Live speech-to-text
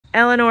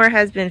Eleanor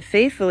has been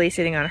faithfully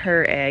sitting on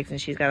her eggs, and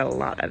she's got a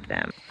lot of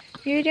them.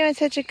 You're doing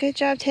such a good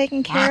job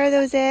taking care of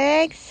those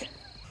eggs.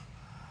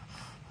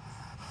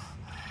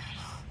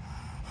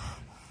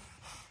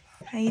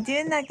 How you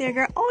doing back there,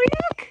 girl? Oh,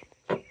 look!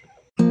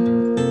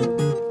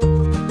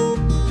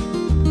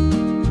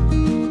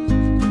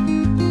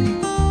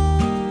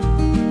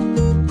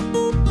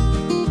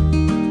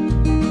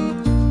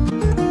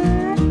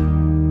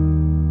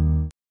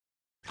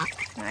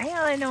 Hi,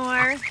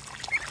 Eleanor.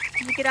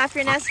 Did you get off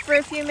your nest for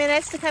a few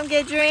minutes to come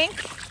get a drink?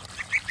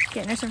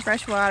 Getting her some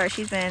fresh water.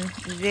 She's been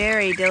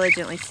very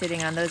diligently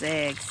sitting on those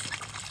eggs.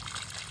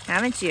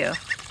 Haven't you?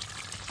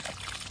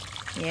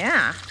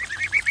 Yeah.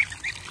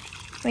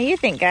 What do you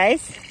think,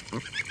 guys?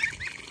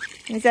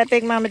 Is that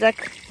big mama duck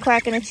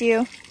quacking at you?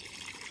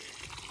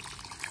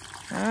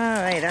 All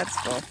right, that's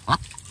full.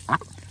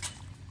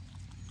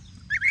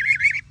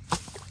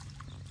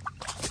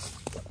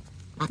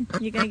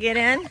 You gonna get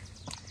in?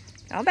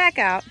 I'll back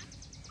out.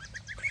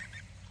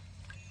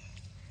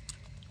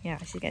 Yeah,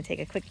 she's gonna take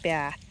a quick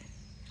bath.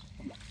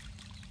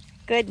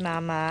 Good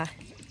mama.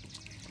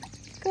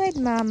 Good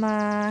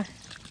mama.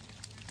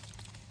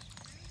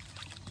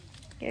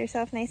 Get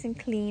yourself nice and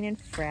clean and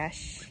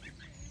fresh.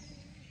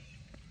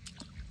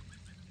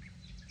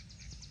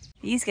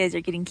 These guys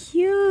are getting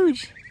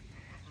huge.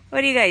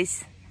 What are you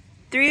guys?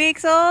 3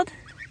 weeks old?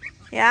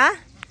 Yeah?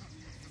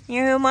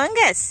 You're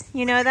humongous.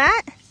 You know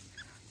that?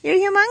 You're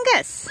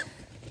humongous.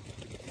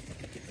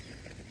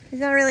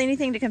 There's not really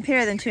anything to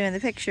compare them to in the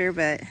picture,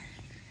 but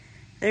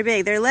they're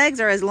big. Their legs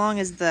are as long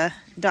as the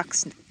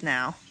ducks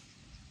now.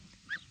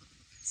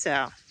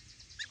 So,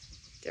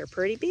 they're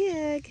pretty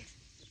big.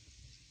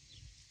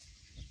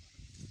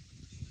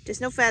 Just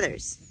no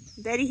feathers.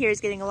 Betty here is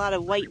getting a lot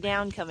of white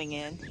down coming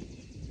in.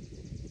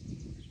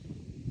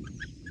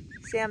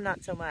 Sam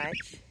not so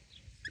much.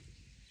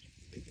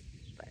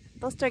 But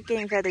they'll start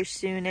getting feathers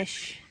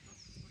soonish.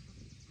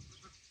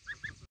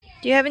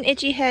 Do you have an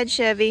itchy head,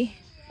 Chevy?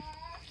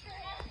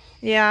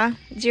 Yeah?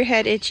 Is your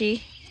head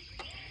itchy?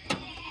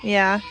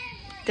 Yeah.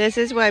 This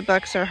is why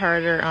bucks are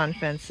harder on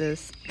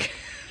fences.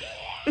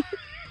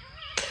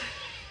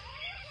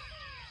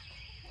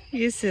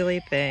 You silly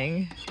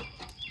thing.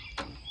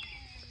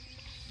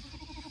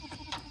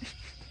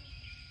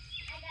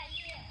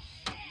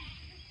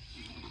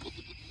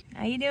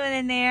 How you doing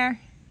in there?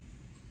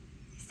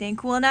 Staying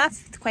cool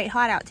enough? It's quite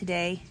hot out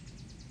today.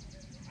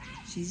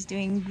 She's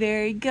doing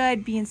very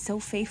good, being so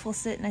faithful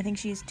sitting. I think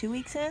she's 2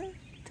 weeks in,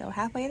 so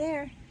halfway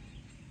there.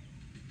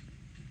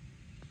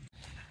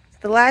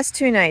 The last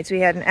 2 nights we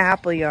had an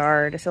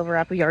appleyard, a silver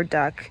appleyard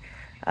duck,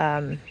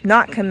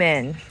 not come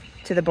in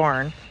to the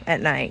barn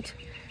at night.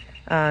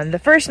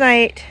 The first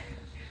night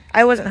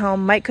I wasn't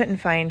home. Mike couldn't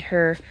find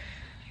her.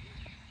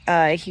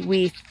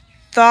 We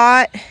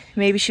thought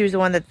maybe she was the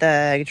one that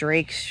the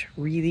drakes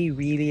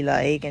really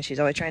like, and she's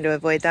always trying to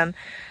avoid them,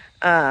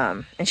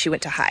 and she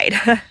went to hide.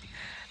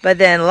 But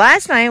then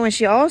last night when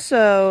she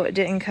also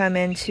didn't come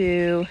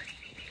into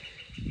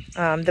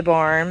the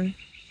barn,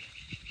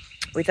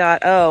 we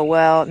thought, oh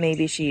well,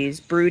 maybe she's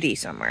broody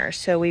somewhere.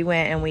 So we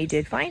went and we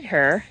did find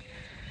her,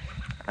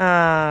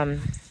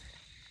 and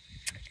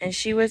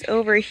she was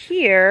over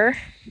here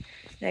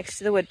next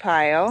to the wood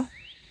pile,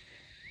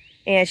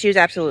 and she was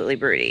absolutely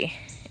broody.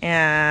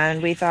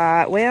 And we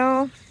thought,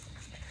 well,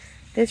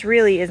 this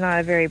really is not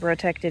a very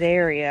protected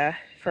area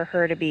for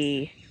her to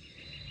be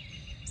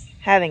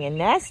having a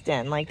nest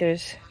in. Like,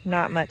 there's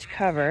not much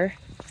cover.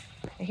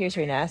 Here's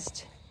her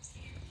nest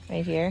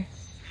right here.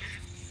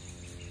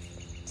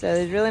 So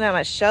there's really not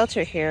much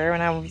shelter here.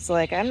 And I was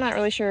like, I'm not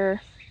really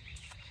sure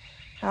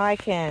how I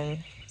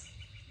can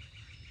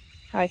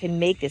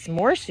make this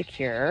more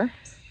secure.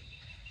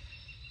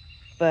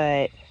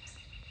 But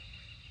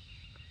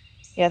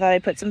yeah, I thought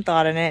I'd put some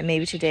thought in it.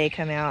 Maybe today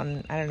come out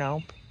and, I don't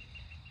know,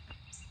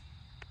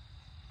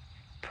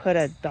 put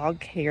a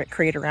dog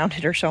crate around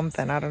it or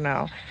something. I don't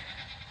know.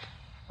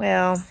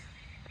 Well,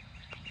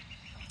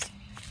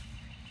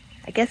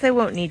 I guess I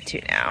won't need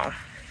to now,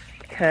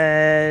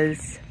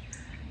 because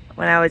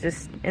when I was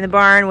just in the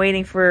barn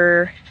waiting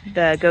for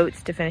the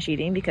goats to finish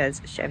eating,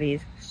 because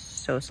Chevy's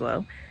so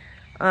slow,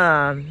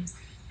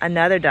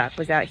 another duck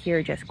was out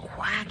here just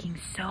quacking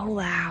so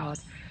loud,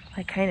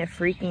 like kind of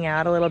freaking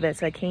out a little bit.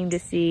 So I came to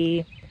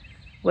see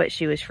what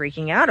she was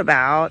freaking out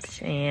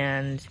about,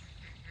 and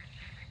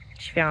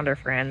she found her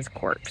friend's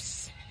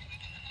corpse.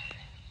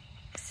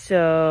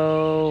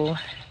 So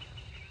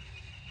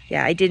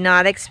yeah, I did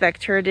not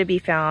expect her to be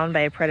found by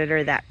a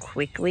predator that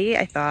quickly.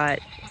 I thought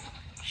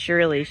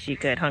surely she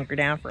could hunker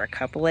down for a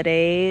couple of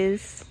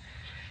days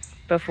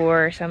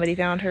before somebody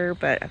found her,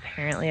 but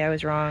apparently I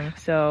was wrong.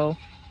 So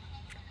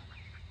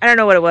I don't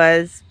know what it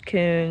was.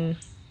 Coon,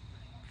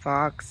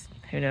 fox,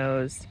 who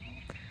knows.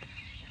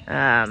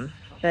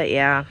 But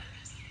yeah,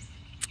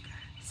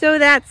 so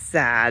that's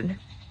sad.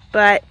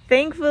 But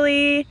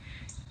thankfully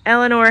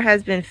Eleanor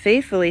has been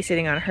faithfully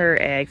sitting on her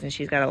eggs, and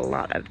she's got a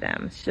lot of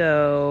them.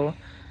 So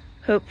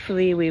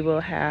hopefully we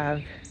will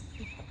have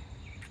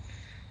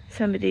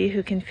somebody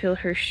who can fill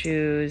her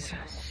shoes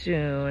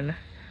soon.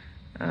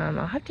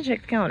 I'll have to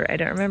check the calendar. I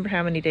don't remember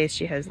how many days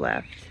she has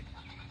left.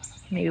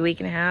 Maybe a week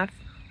and a half.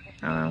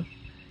 I don't know.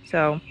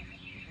 So,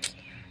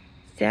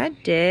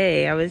 sad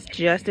day. I was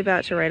just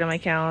about to write on my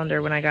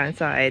calendar when I got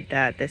inside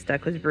that this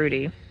duck was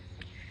broody.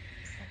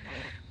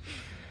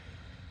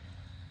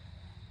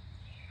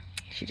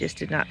 She just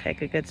did not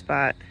pick a good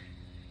spot.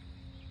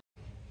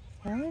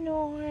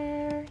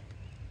 Eleanor.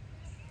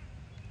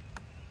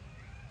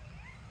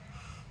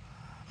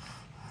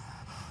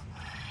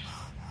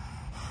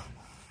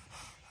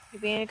 You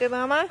being a good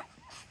mama?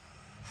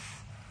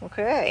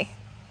 Okay.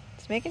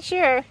 Just making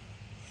sure.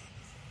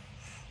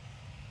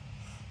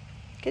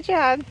 Good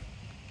job.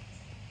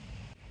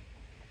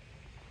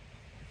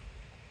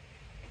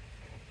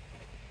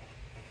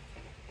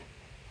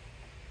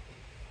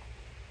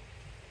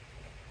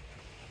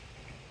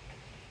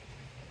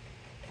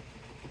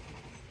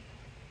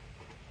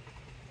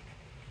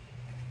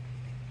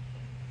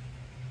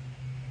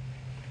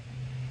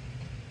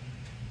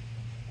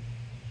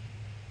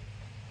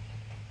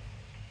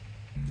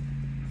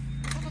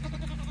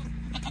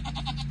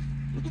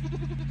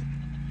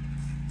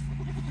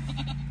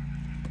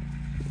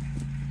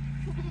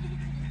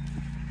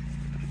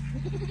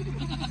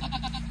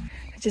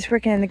 Just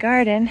working in the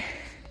garden,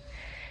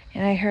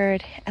 and I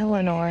heard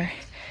Eleanor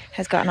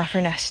has gotten off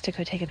her nest to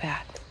go take a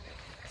bath.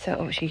 So,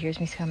 oh, she hears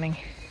me coming.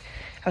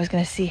 I was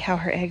gonna see how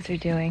her eggs are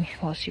doing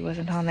while she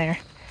wasn't on there,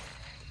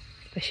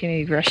 but she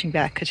may be rushing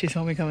back because she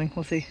saw me coming.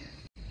 We'll see.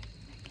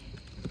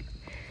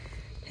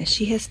 And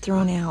she has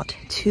thrown out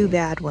 2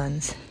 bad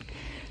ones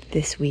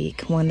this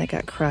week. One that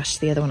got crushed,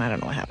 the other one I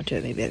don't know what happened to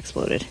it. Maybe it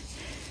exploded.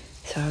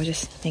 So I was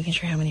just making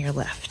sure how many are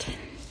left,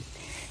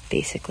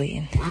 basically,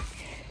 and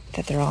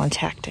that they're all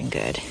intact and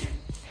good.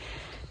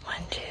 1,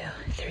 2,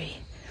 3,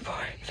 4,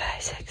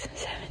 5, 6,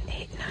 7,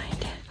 8, 9, 10,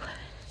 11,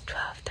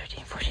 12,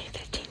 13, 14,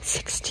 15,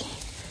 16.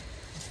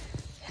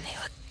 And they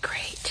look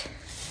great.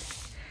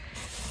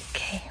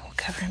 Okay, we'll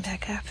cover him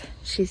back up.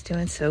 She's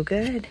doing so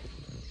good.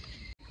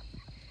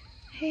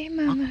 Hey,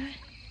 Mama.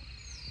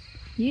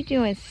 You're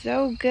doing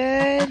so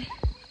good.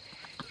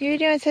 You're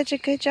doing such a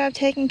good job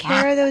taking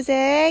care of those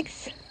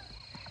eggs.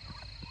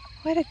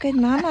 What a good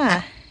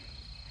mama.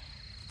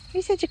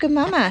 You're such a good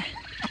mama.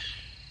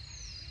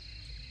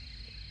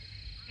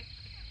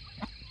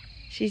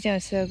 She's doing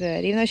so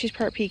good. Even though she's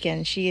part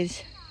pekin, she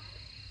is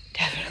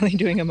definitely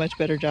doing a much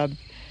better job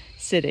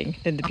sitting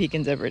than the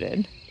pekins ever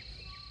did.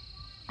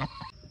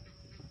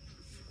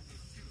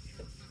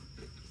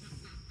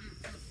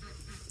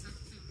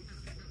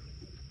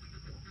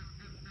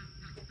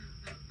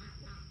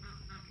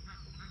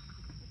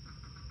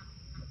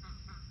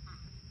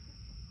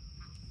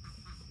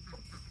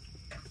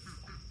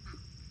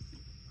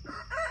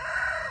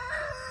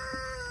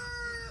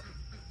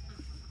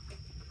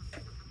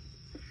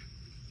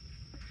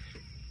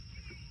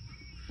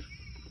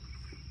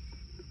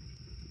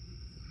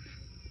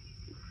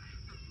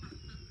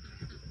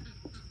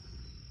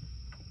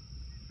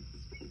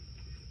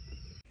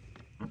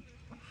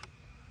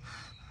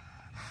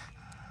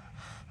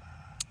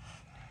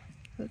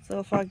 It's a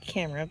little foggy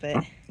camera, but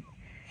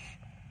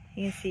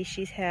you can see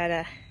she's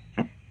had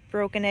a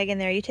broken egg in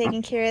there. You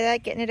taking care of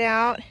that, getting it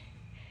out?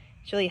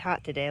 It's really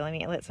hot today. Let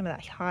me let some of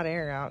that hot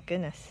air out.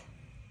 Goodness.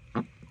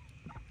 I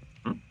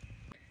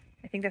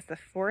think that's the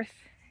 4th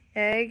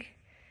egg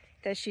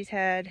that she's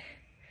had,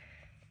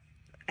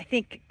 I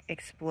think,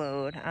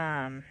 explode.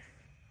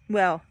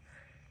 Well,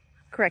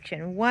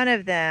 correction, one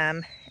of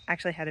them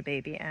actually had a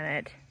baby in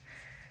it,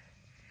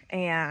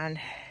 and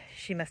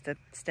she must have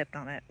stepped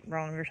on it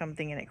wrong or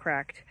something and it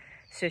cracked.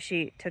 So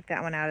she took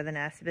that one out of the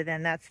nest, but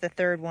then that's the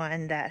 3rd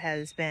one that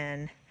has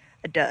been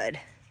a dud.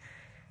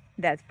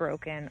 That's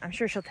broken. I'm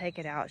sure she'll take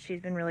it out.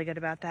 She's been really good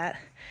about that.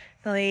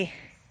 The only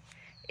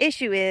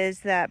issue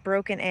is that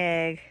broken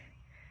egg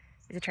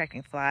is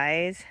attracting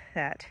flies,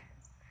 that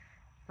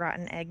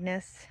rotten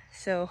eggness.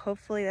 So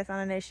hopefully that's not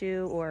an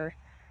issue, or,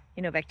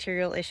 you know,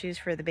 bacterial issues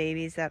for the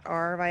babies that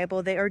are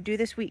viable. They are due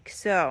this week.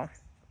 So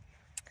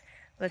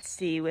let's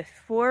see, with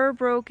 4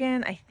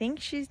 broken, I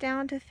think she's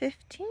down to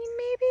 15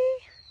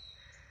 maybe?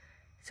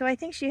 So I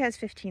think she has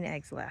 15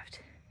 eggs left.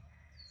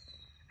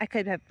 I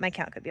could have, my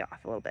count could be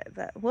off a little bit,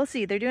 but we'll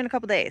see. They're doing a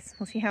couple days.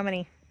 We'll see how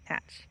many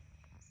hatch.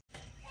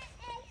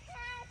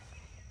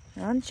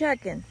 I'm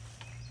checking.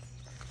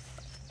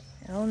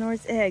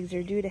 Eleanor's eggs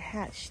are due to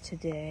hatch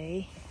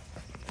today.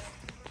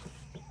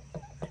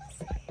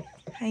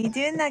 How you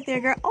doing back there,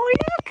 girl? Oh,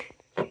 look!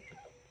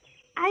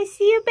 I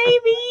see a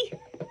baby!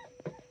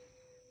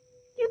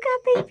 You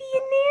got baby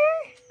in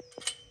there?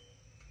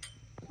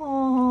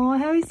 Oh,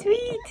 how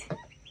sweet.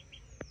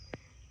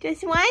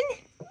 Just one?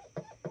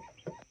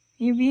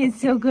 You're being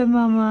so good,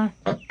 Mama.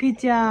 Good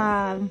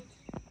job.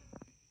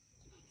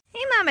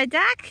 Hey, Mama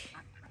Duck.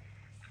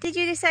 Did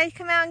you decide to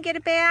come out and get a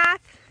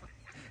bath?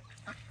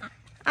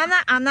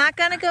 I'm not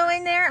gonna go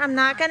in there. I'm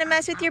not gonna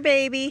mess with your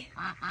baby.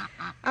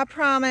 I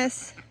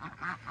promise.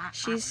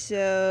 She's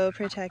so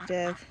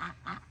protective.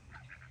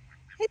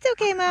 It's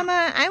okay,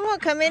 Mama. I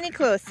won't come any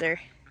closer.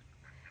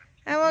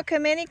 I won't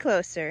come any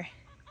closer.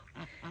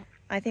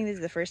 I think this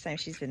is the first time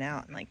she's been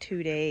out in like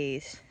 2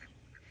 days.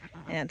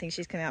 I don't think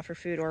she's come out for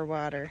food or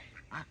water.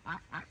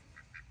 At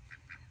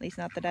least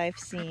not that I've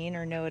seen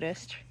or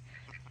noticed.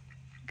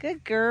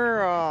 Good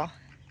girl.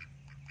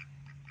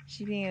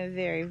 She's being a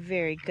very,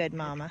 very good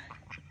mama.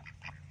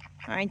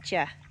 Aren't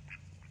ya?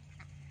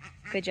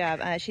 Good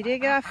job. She did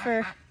get off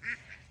for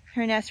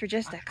her nest for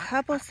just a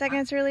couple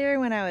seconds earlier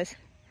when I was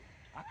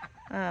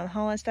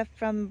hauling stuff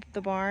from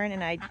the barn,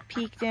 and I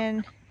peeked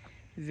in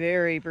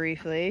very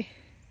briefly.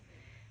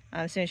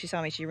 As soon as she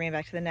saw me, she ran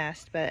back to the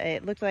nest, but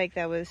it looked like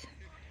that was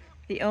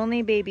the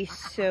only baby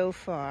so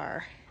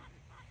far.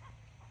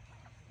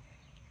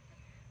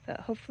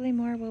 But hopefully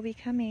more will be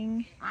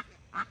coming.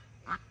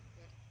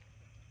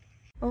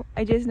 Oh,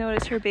 I just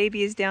noticed her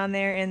baby is down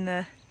there in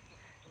the,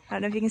 I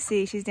don't know if you can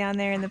see, she's down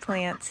there in the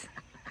plants,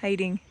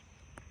 hiding.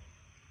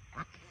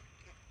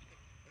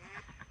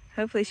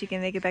 Hopefully she can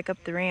make it back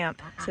up the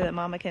ramp so that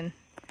Mama can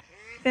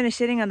finish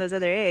sitting on those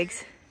other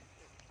eggs.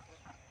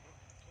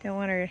 Don't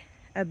want her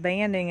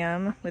abandoning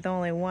them with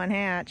only one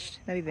hatched.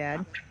 That'd be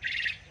bad.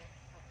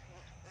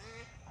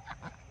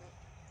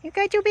 You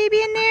got your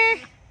baby in there?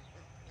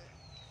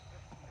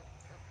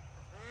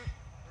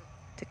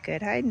 It's a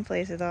good hiding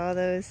place with all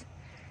those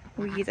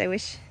weeds. I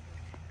wish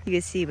you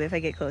could see, but if I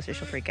get closer,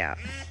 she'll freak out.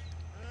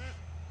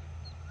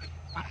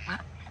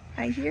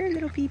 I hear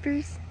little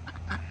peepers.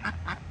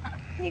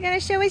 You gonna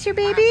show us your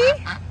baby?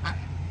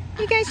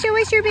 You gonna show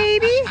us your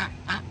baby?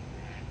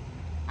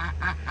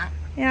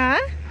 Yeah?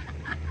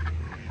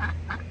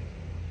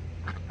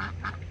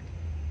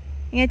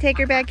 You gonna take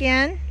her back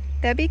in?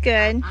 That'd be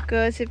good.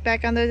 Go sit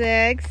back on those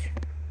eggs.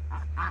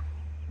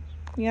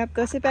 Yep,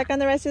 go sit back on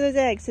the rest of those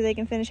eggs so they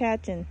can finish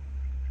hatching.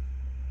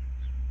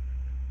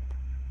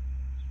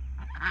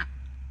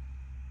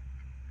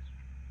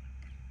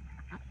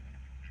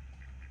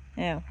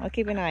 Yeah, I'll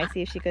keep an eye,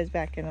 see if she goes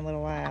back in a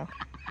little while.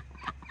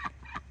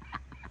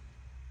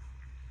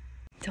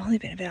 It's only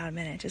been about a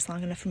minute, just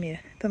long enough for me to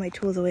put my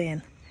tools away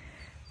and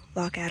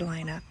lock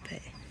Adeline up, but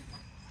it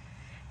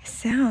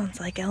sounds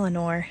like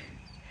Eleanor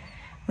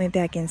went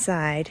back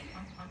inside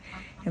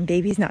and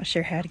baby's not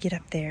sure how to get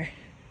up there.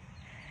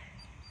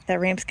 That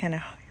ramp's kind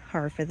of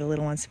hard for the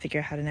little ones to figure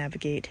out how to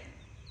navigate.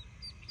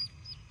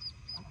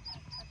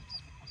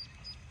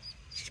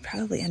 She's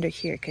probably under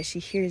here because she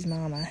hears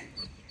Mama.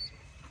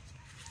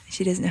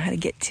 She doesn't know how to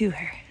get to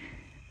her.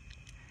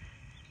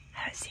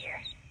 I don't see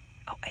her.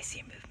 Oh, I see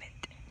a movement.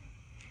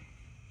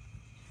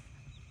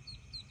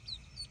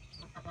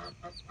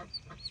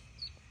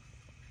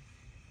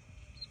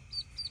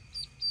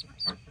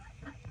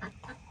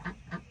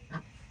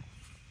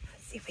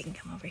 Let's see if we can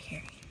come over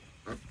here.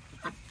 Nope,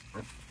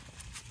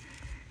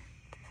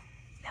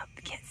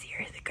 can't see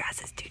her. The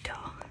grass is too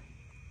tall.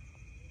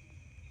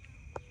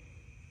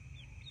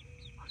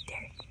 Oh,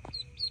 there.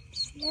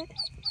 See it?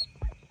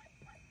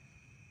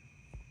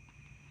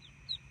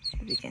 See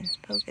if we can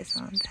focus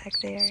on back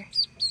there.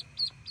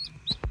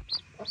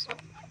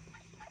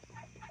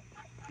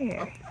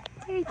 There.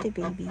 There's the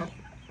baby.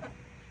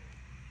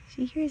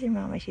 She hears her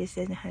Mama. She just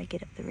doesn't know how to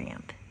get up the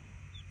ramp.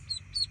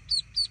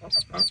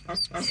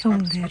 So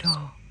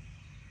little.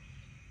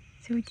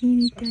 So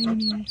teeny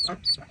tiny.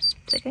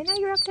 It's like, I know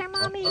you're up there,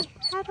 Mommy.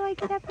 How do I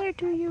get up there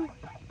to you?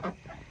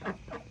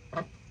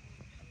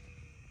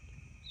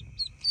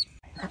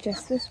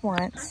 Just this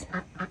once,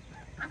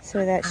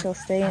 so that she'll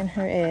stay in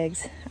her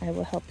eggs, I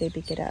will help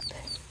baby get up.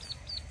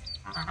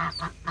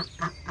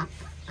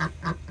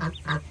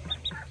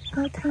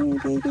 Oh, tiny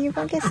baby, you're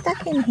gonna get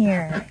stuck in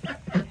here.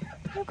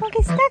 You're gonna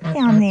get stuck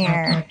down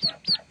there.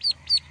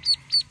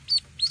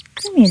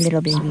 Come here,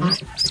 little baby.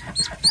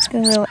 The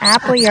little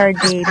apple yard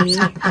baby.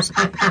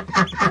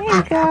 There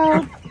you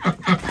go.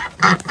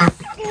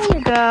 There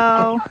you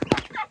go.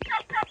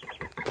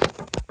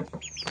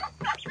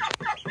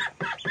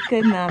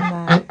 Good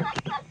mama.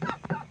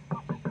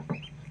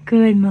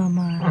 Good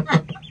mama.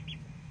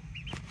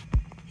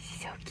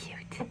 She's so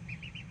cute.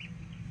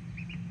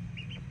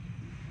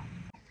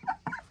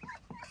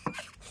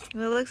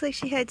 Well, it looks like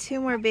she had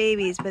 2 more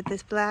babies, but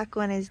this black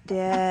one is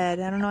dead.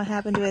 I don't know what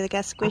happened to it. It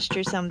got squished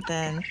or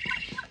something.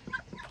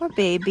 Poor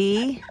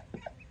baby.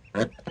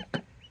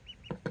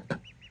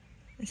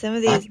 Some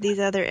of these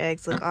other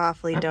eggs look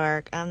awfully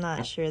dark. I'm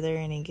not sure they're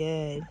any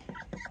good.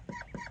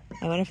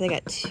 I wonder if they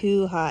got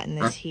too hot in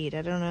this heat.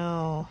 I don't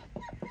know.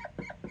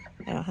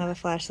 I don't have a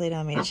flashlight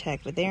on me to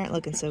check, but they aren't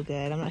looking so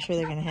good. I'm not sure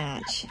they're gonna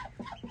hatch.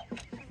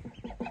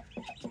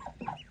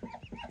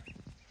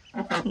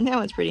 That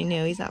one's pretty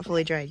new. He's not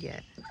fully dried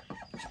yet.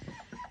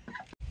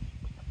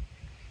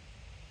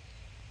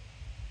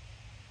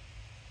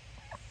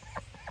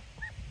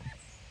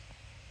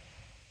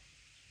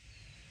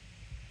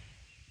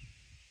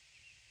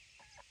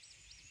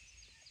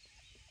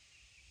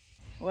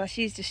 While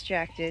she's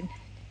distracted,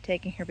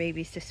 taking her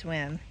babies to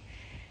swim,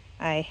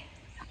 I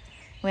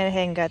went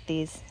ahead and got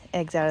these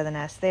eggs out of the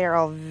nest. They are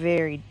all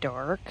very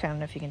dark. I don't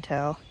know if you can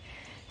tell.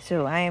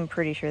 So I am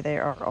pretty sure they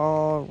are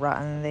all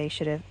rotten. They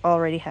should have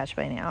already hatched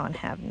by now and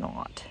have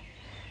not.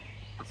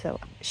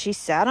 So she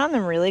sat on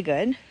them really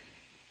good.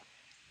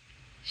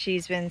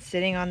 She's been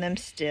sitting on them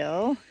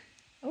still.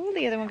 Oh,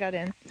 the other one got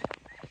in.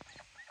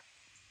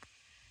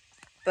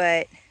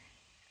 But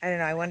I don't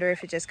know, I wonder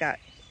if it just got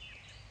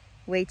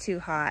way too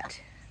hot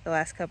the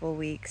last couple of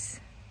weeks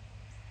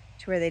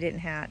to where they didn't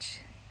hatch,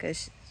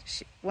 because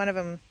one of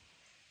them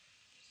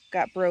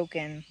got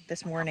broken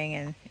this morning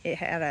and it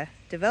had a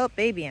developed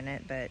baby in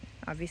it, but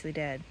obviously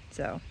dead.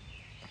 So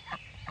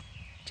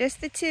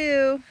just the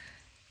two.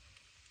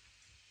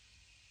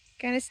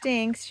 Kind of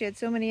stinks. She had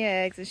so many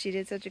eggs and she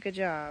did such a good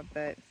job,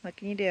 but what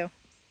can you do?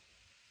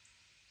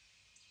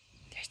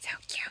 They're so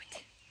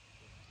cute.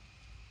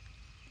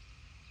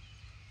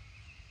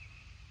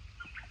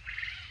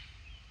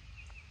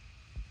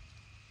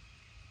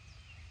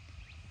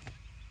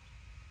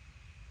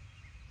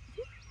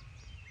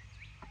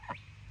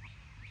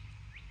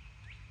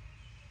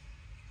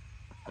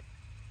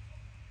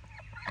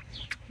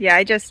 Yeah,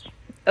 I just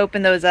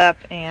opened those up,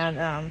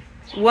 and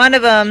one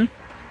of them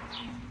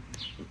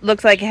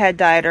looks like it had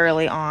died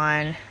early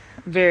on,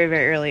 very,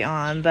 very early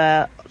on.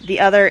 The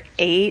other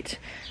 8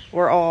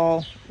 were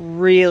all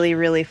really,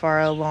 really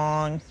far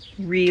along,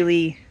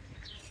 really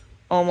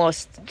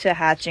almost to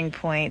hatching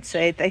point. So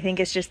I think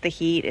it's just the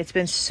heat. It's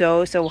been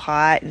so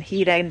hot, and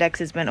heat index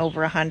has been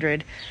over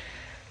 100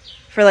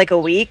 for like a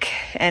week,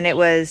 and it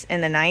was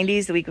in the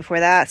 90s the week before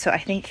that. So I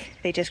think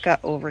they just got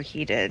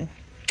overheated,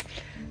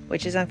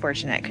 which is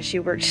unfortunate because she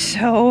worked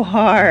so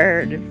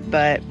hard,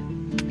 but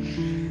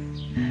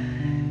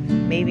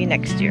maybe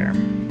next year.